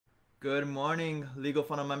Good morning, Legal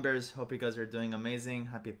Funnel members. Hope you guys are doing amazing.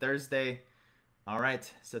 Happy Thursday. All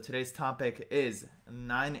right, so today's topic is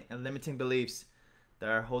 9 limiting beliefs that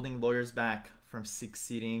are holding lawyers back from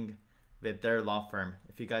succeeding with their law firm.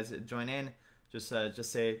 If you guys join in, just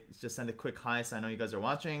send a quick hi so I know you guys are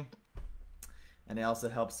watching, and it also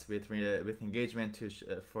helps with engagement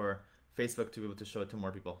for Facebook to be able to show it to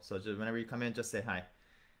more people. So just whenever you come in, just say hi.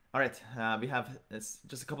 All right, we have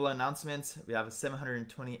just a couple of announcements. We have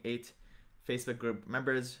 728 Facebook group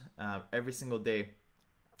members every single day.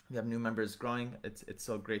 We have new members growing. It's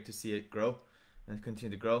so great to see it grow and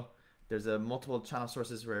continue to grow. There's multiple channel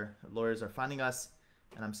sources where lawyers are finding us,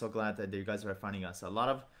 and I'm so glad that you guys are finding us. A lot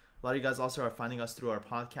of you guys also are finding us through our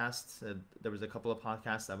podcasts. There was a couple of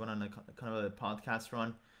podcasts. I went on a kind of a podcast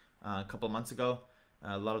run a couple of months ago.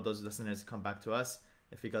 A lot of those listeners come back to us.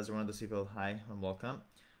 If you guys are one of those people, hi and welcome.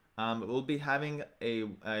 We'll be having a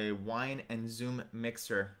wine and Zoom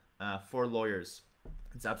mixer for lawyers.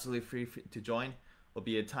 It's absolutely free to join. It'll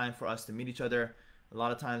be a time for us to meet each other. A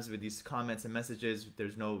lot of times with these comments and messages,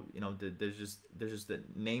 there's no, there's just a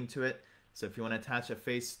name to it. So if you want to attach a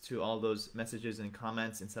face to all those messages and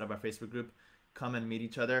comments inside of our Facebook group, come and meet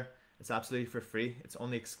each other. It's absolutely for free. It's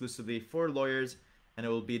only exclusively for lawyers, and it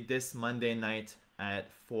will be this Monday night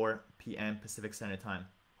at 4 p.m. Pacific Standard Time.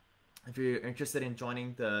 If you're interested in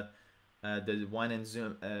joining the wine and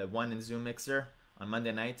Zoom mixer on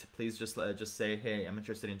Monday night, please just say, hey, I'm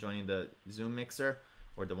interested in joining the Zoom mixer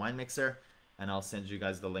or the wine mixer, and I'll send you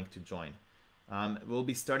guys the link to join. We'll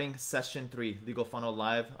be starting session 3, Legal Funnel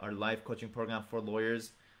Live, our live coaching program for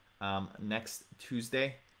lawyers, next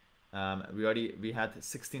Tuesday. We had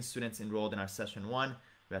 16 students enrolled in our session 1.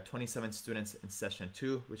 We had 27 students in session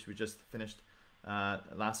 2, which we just finished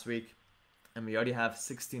last week. And we already have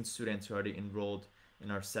 16 students who already enrolled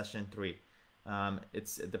in our session 3.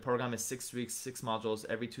 The program is 6 weeks, 6 modules.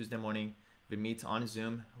 Every Tuesday morning, we meet on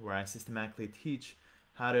Zoom where I systematically teach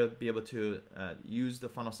how to be able to use the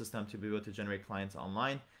funnel system to be able to generate clients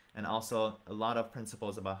online, and also a lot of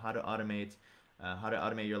principles about how to automate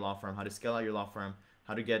your law firm, how to scale out your law firm,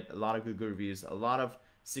 how to get a lot of Google reviews, a lot of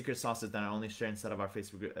secret sauces that are only shared inside of our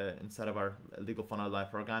Facebook, inside of our Legal Funnel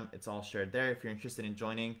Live program. It's all shared there. If you're interested in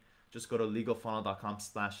joining, just go to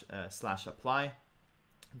legalfunnel.com/apply.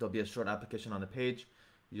 There'll be a short application on the page.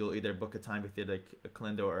 You'll either book a time with either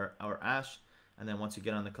Kalinda or Ash, and then once you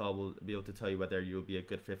get on the call, we'll be able to tell you whether you'll be a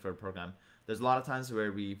good fit for a program. There's a lot of times where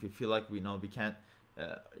if we feel like we can't,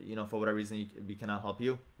 for whatever reason we cannot help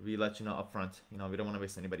you, we let you know upfront. We don't want to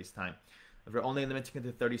waste anybody's time. We're only limiting it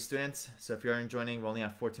to 30 students, so if you're joining, we only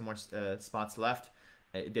have 14 more spots left.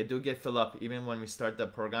 They do get filled up even when we start the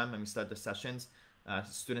program and we start the sessions.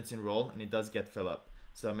 Students enroll and it does get filled up,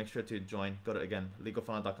 so make sure to join. Go to, again,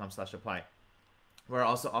 legalfunnel.com/apply. We're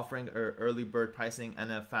also offering early bird pricing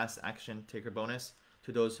and a fast action taker bonus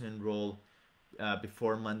to those who enroll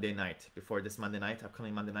before this Monday night,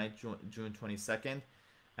 upcoming Monday night, June 22nd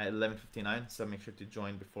at 11:59. So make sure to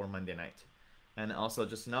join before Monday night. And also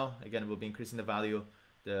just know, again, we'll be increasing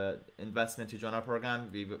the investment to join our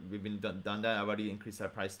program. We've been done that. I've already increased our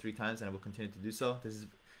price 3 times, and I will continue to do so. This is,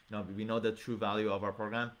 we know the true value of our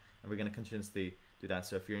program, and we're going to continuously do that.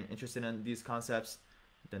 So if you're interested in these concepts,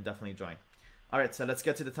 then definitely join. All right, so let's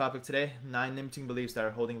get to the topic today. 9 limiting beliefs that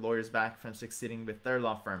are holding lawyers back from succeeding with their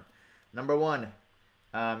law firm. Number 1,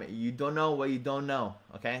 you don't know what you don't know.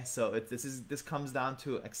 Okay, so this comes down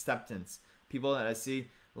to acceptance. People that I see,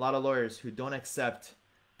 a lot of lawyers who don't accept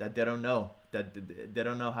that they don't know,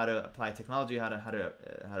 how to apply technology, how to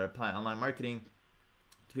apply online marketing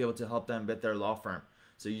to be able to help them with their law firm.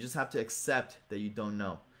 So you just have to accept that you don't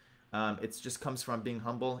know. It just comes from being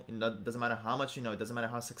humble. It doesn't matter how much you know. It doesn't matter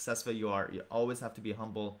how successful you are. You always have to be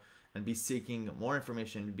humble and be seeking more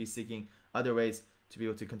information, be seeking other ways to be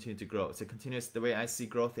able to continue to grow. It's a continuous, the way I see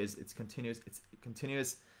growth is it's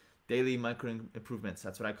continuous daily micro improvements.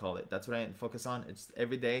 That's what I call it. That's what I focus on. It's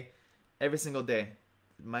every day, every single day,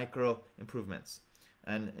 micro improvements.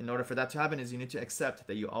 And in order for that to happen is you need to accept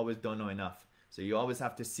that you always don't know enough. So you always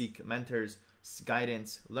have to seek mentors,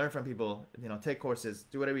 guidance, learn from people, take courses,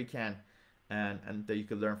 do whatever you can, and that you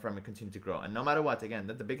could learn from and continue to grow. And no matter what, again,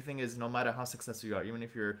 the big thing is no matter how successful you are, even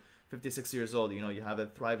if you're 56 years old, you have a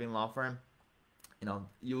thriving law firm,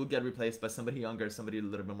 you will get replaced by somebody younger, somebody a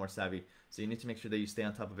little bit more savvy. So you need to make sure that you stay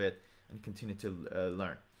on top of it and continue to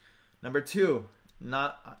learn. Number 2,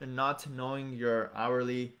 not knowing your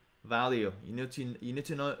hourly value. You need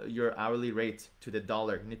to know your hourly rate to the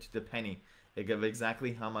dollar, you need to the penny, of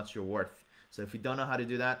exactly how much you're worth. So if you don't know how to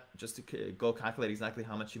do that, just to go calculate exactly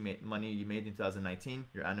how much money you made in 2019,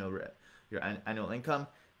 your annual income,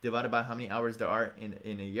 divided by how many hours there are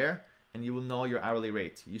in a year, and you will know your hourly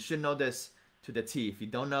rate. You should know this to the T. If you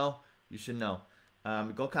don't know, you should know.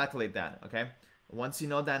 Go calculate that, okay? Once you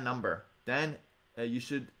know that number, then you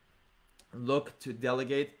should look to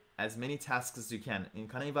delegate as many tasks as you can and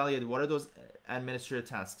kind of evaluate what are those administrative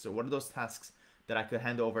tasks, or what are those tasks that I could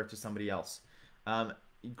hand over to somebody else. Um,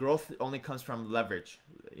 Growth only comes from leverage,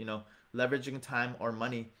 you know, leveraging time or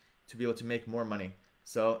money to be able to make more money.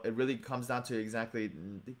 So it really comes down to exactly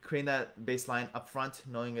creating that baseline upfront,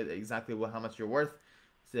 knowing exactly how much you're worth,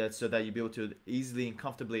 so that you be able to easily and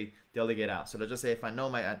comfortably delegate out. So let's just say if I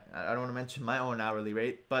know I don't want to mention my own hourly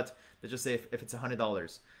rate, but let's just say if it's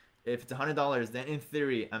 $100. If it's $100, then in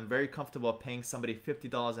theory, I'm very comfortable paying somebody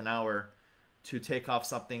 $50 an hour to take off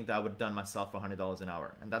something that I would have done myself for $100 an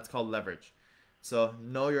hour. And that's called leverage. So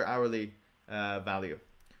know your hourly value.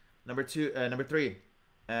 Number three,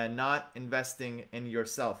 not investing in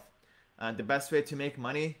yourself. The best way to make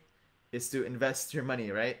money is to invest your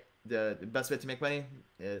money, right? The best way to make money,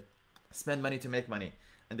 spend money to make money.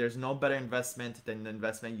 And there's no better investment than the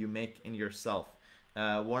investment you make in yourself.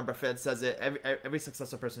 Warren Buffett says it. Every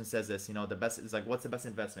successful person says this. You know, the best is like, what's the best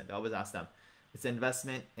investment? I always ask them. It's an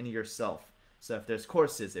investment in yourself. So if there's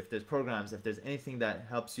courses, if there's programs, if there's anything that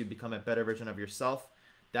helps you become a better version of yourself,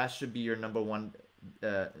 that should be your number one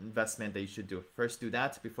investment that you should do. First, do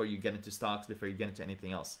that before you get into stocks, before you get into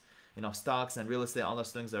anything else. You know, stocks and real estate, all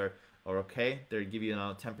those things are okay. They give you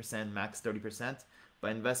 10%, max 30%.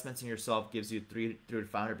 But investments in yourself gives you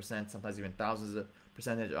 300 to 500%, sometimes even thousands of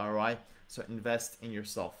percentage ROI. So invest in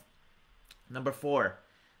yourself. Number four,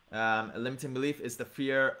 a limiting belief is the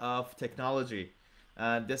fear of technology.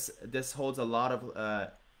 This holds a lot of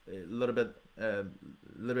a little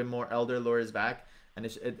bit more elder lawyers back, and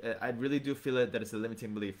I really do feel it that it's a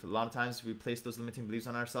limiting belief. A lot of times we place those limiting beliefs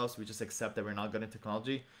on ourselves. We just accept that we're not good at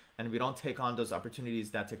technology, and we don't take on those opportunities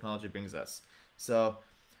that technology brings us. So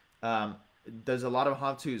there's a lot of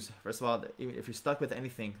how-tos. First of all, if you're stuck with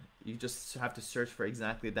anything, you just have to search for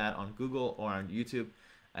exactly that on Google or on YouTube.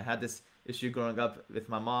 I had this issue growing up with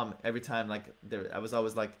my mom. Every time I was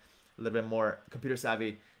always like a little bit more computer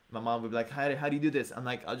savvy, my mom would be like, how do you do this? I'm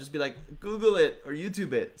like, I'll just be like, Google it or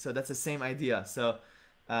YouTube it. So that's the same idea. So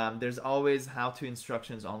there's always how-to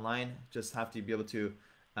instructions online. Just have to be able to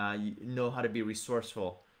know how to be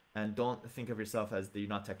resourceful, and don't think of yourself as you're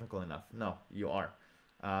not technical enough. No, you are.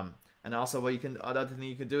 And also other thing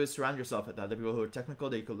you can do is surround yourself with other people who are technical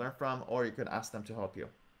that you could learn from, or you could ask them to help you.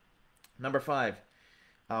 Number five,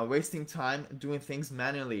 wasting time doing things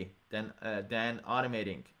manually than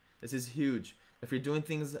automating. This is huge. If you're doing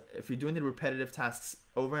the repetitive tasks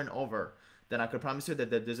over and over, then I could promise you that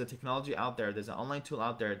there's a technology out there, there's an online tool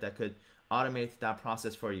out there that could automate that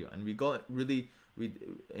process for you. And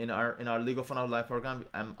in our Legal Funnel Live program,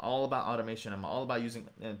 I'm all about automation. I'm all about using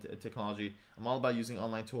technology. I'm all about using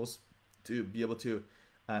online tools to be able to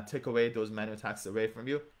take away those manual tasks away from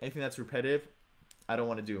you. Anything that's repetitive, I don't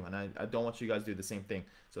want to do, and I don't want you guys to do the same thing.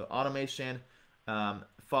 So automation,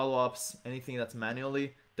 follow-ups, anything that's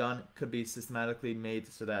manually done could be systematically made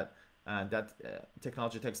so that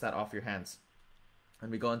technology takes that off your hands.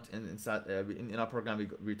 And we go in our program,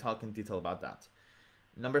 we talk in detail about that.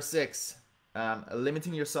 Number six,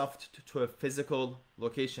 limiting yourself to a physical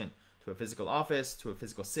location, to a physical office, to a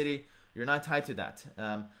physical city. You're not tied to that.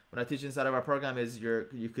 What I teach inside of our program is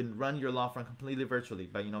you can run your law firm completely virtually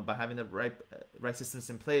by having the right systems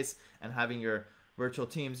in place and having your virtual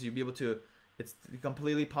teams. You'll be able to. It's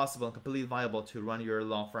completely possible and completely viable to run your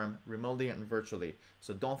law firm remotely and virtually.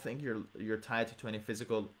 So don't think you're tied to any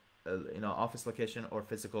physical office location or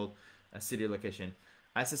physical city location.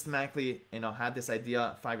 I systematically had this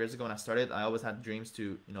idea 5 years ago when I started. I always had dreams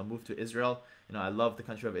to move to Israel. I love the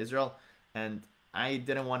country of Israel, and I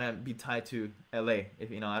didn't want to be tied to LA. I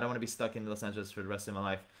don't want to be stuck in Los Angeles for the rest of my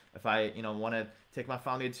life. If I want to take my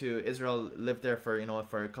family to Israel, live there for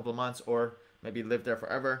for a couple of months, or maybe live there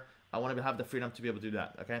forever, I want to have the freedom to be able to do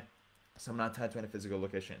that. Okay, so I'm not tied to any physical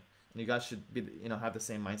location, and you guys should be have the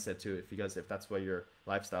same mindset too if that's what your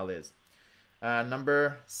lifestyle is.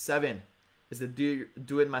 Number 7 is the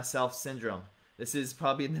do it myself syndrome. This is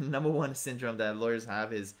probably the number one syndrome that lawyers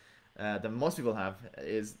have, is that most people have,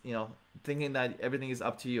 is thinking that everything is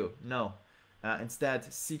up to you. No,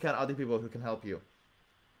 instead seek out other people who can help you.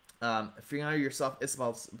 Figuring out yourself is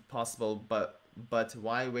possible, but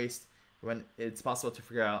why waste when it's possible to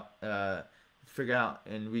figure out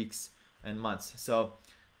in weeks and months? So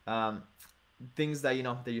things that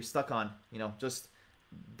that you're stuck on, just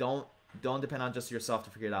don't depend on just yourself to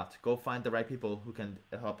figure it out. Go find the right people who can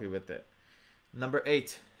help you with it. Number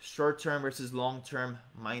 8, short-term versus long-term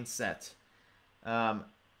mindset.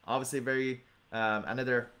 Obviously,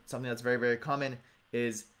 another something that's very, very common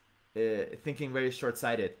is thinking very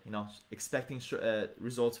short-sighted, you know, expecting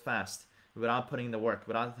results fast without putting in the work,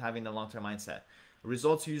 without having the long-term mindset.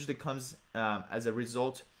 Results usually comes as a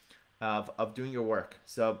result of doing your work.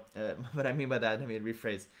 So what I mean by that, let me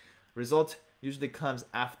rephrase. Result usually comes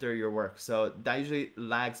after your work. So that usually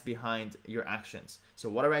lags behind your actions. So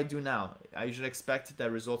whatever I do now, I usually expect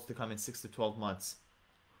that results to come in 6 to 12 months.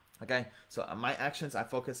 Okay, so my actions, I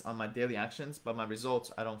focus on my daily actions, but my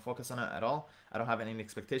results, I don't focus on it at all. I don't have any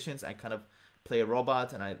expectations. I kind of play a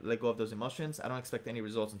robot and I let go of those emotions. I don't expect any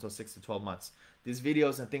results until 6 to 12 months. These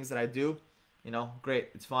videos and things that I do, you know, great,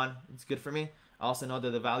 it's fun, it's good for me. I also know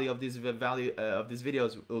that the value of these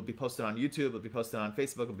videos will be posted on YouTube, will be posted on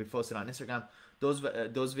Facebook, will be posted on Instagram. Those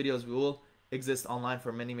videos will exist online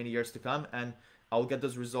for many years to come, and I'll get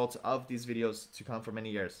those results of these videos to come for many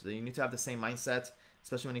years. So you need to have the same mindset,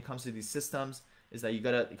 especially when it comes to these systems, is that you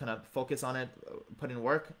gotta kind of focus on it, put in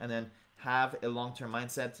work, and then have a long-term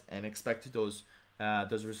mindset and expect those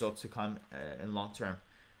results to come in long term.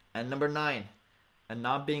 And number 9, and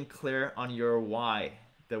not being clear on your why.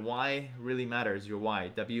 The why really matters. Your why,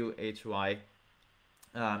 WHY.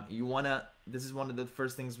 This is one of the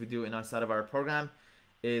first things we do inside of our program,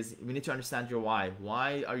 is we need to understand your why.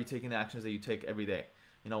 Why are you taking the actions that you take every day?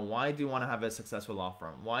 You know, why do you want to have a successful law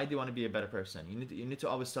firm? Why do you want to be a better person? You need to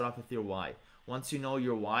always start off with your why. Once you know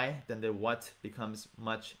your why, then the what becomes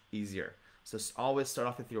much easier. So always start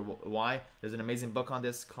off with your why. There's an amazing book on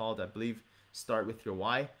this called, I believe, Start With Your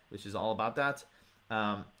Why, which is all about that.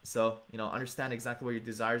 So, you know, understand exactly what your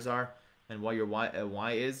desires are and what your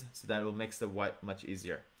why is, so that it will make the what much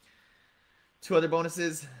easier. 2 other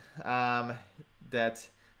bonuses that,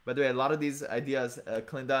 by the way, a lot of these ideas,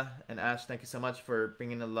 Kalinda and Ash, thank you so much for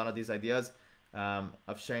bringing a lot of these ideas,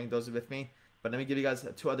 of sharing those with me. But let me give you guys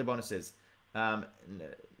 2 other bonuses.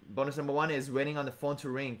 Bonus number 1 is waiting on the phone to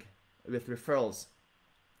ring with referrals,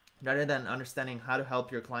 rather than understanding how to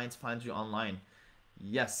help your clients find you online.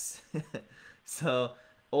 Yes. So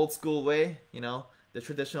old school way, you know, the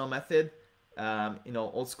traditional method, you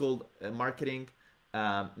know, old school marketing,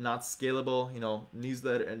 not scalable, you know,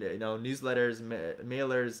 newsletters,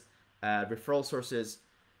 mailers, referral sources.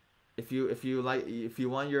 If you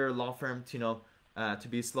want your law firm to, you know, to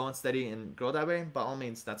be slow and steady and grow that way, by all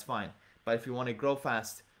means, that's fine. But if you want to grow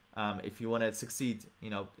fast, if you want to succeed, you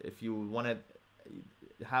know, if you want to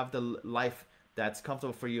have the life that's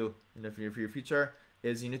comfortable for you, you know, for your future,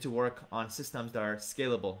 is you need to work on systems that are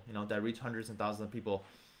scalable, you know, that reach hundreds and thousands of people,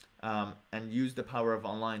 and use the power of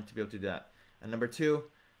online to be able to do that. And number 2,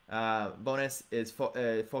 bonus is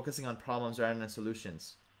focusing on problems rather than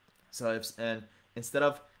solutions. So instead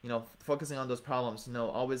of, you know, focusing on those problems, you know,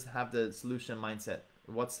 always have the solution mindset.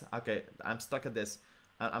 Okay, I'm stuck at this.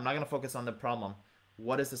 I'm not gonna focus on the problem.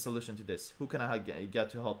 What is the solution to this? Who can I get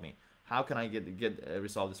to help me? How can I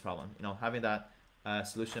resolve this problem? You know, having that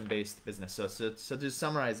solution-based business. So to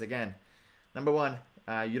summarize again, number 1,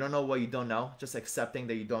 you don't know what you don't know, just accepting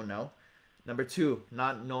that you don't know. Number 2,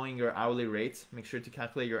 not knowing your hourly rate. Make sure to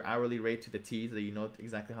calculate your hourly rate to the T, so that you know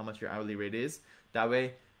exactly how much your hourly rate is. That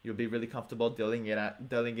way, you'll be really comfortable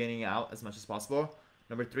delegating out as much as possible.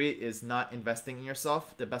 Number 3 is not investing in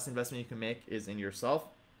yourself. The best investment you can make is in yourself.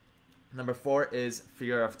 Number 4 is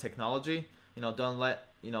fear of technology. You know,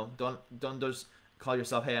 don't just call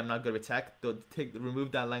yourself, hey, I'm not good with tech.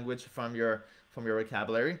 Remove that language from your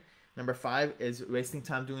vocabulary. Number 5 is wasting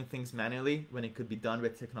time doing things manually when it could be done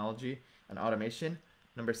with technology and automation.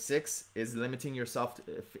 Number 6 is limiting yourself,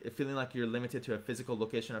 feeling like you're limited to a physical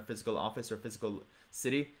location or physical office or physical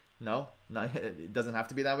city. No, it doesn't have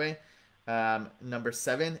to be that way. Number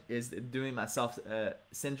 7 is doing myself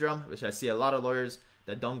syndrome, which I see a lot of lawyers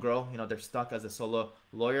that don't grow. You know, they're stuck as a solo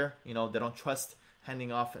lawyer. You know, they don't trust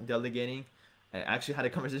handing off and delegating. I actually had a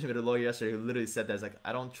conversation with a lawyer yesterday who literally said that. It's like,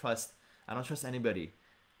 I don't trust anybody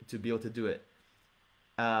to be able to do it.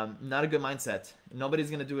 Not a good mindset. Nobody's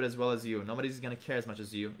gonna do it as well as you. Nobody's gonna care as much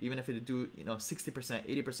as you. Even if you do, you know, 60%,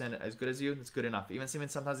 80% as good as you, it's good enough.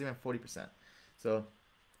 Sometimes even 40%. So,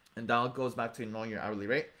 and that goes back to knowing your hourly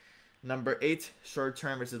rate. Number 8,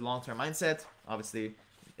 short-term versus long-term mindset. Obviously,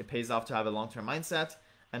 it pays off to have a long-term mindset.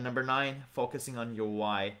 And number 9, focusing on your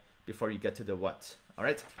why before you get to the what. All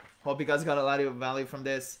right. Hope you guys got a lot of value from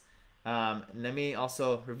this. Let me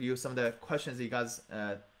also review some of the questions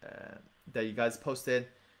that you guys posted.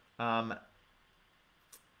 Yana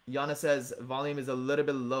says volume is a little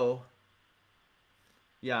bit low.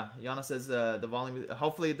 Yeah, Yana says the volume.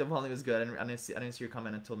 Hopefully the volume is good. I didn't see your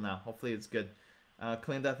comment until now. Hopefully it's good.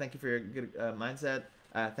 Kalinda, thank you for your good mindset.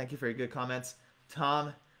 Thank you for your good comments.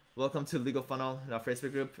 Tom, welcome to Legal Funnel, our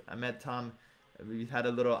Facebook group. I met Tom. We had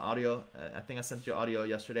a little audio. I think I sent you audio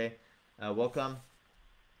yesterday. Welcome.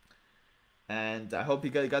 And I hope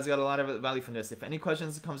you guys got a lot of value from this. If any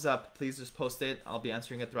questions comes up, please just post it. I'll be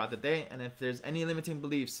answering it throughout the day. And if there's any limiting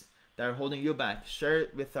beliefs that are holding you back, share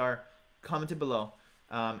it with our commented below.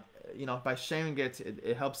 By sharing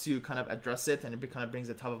it helps you kind of address it, and it kind of brings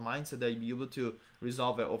it top of mind so that you'll be able to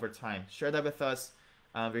resolve it over time. Share that with us.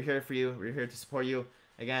 We're here for you. We're here to support you.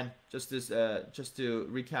 Again, just to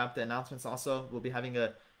recap the announcements. Also, we'll be having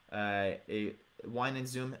a wine and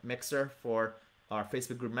Zoom mixer for our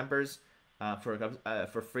Facebook group members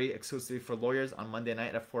for free, exclusively for lawyers on Monday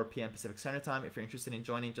night at 4 p.m. Pacific Standard Time. If you're interested in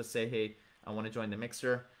joining, just say, hey, I want to join the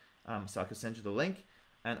mixer, so I can send you the link.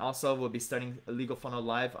 And also, we'll be starting Legal Funnel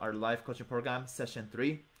Live, our live coaching program, session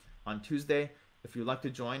 3 on Tuesday. If you'd like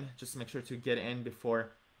to join, just make sure to get in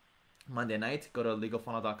before Monday night. Go to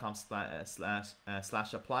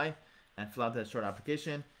legalfunnel.com/apply and fill out the short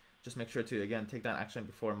application. Just make sure to, again, take that action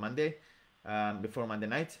before Monday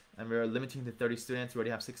night. And we're limiting to 30 students. We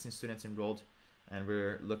already have 16 students enrolled, and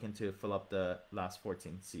we're looking to fill up the last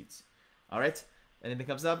 14 seats. All right. Anything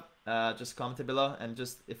comes up, just comment it below. And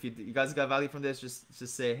just if you guys got value from this,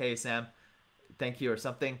 just say, hey, Sam, thank you or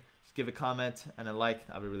something. Just give a comment and a like.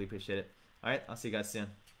 I would really appreciate it. All right. I'll see you guys soon.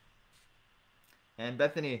 And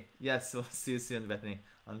Bethany, yes, we'll see you soon, Bethany,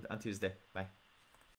 on Tuesday. Bye.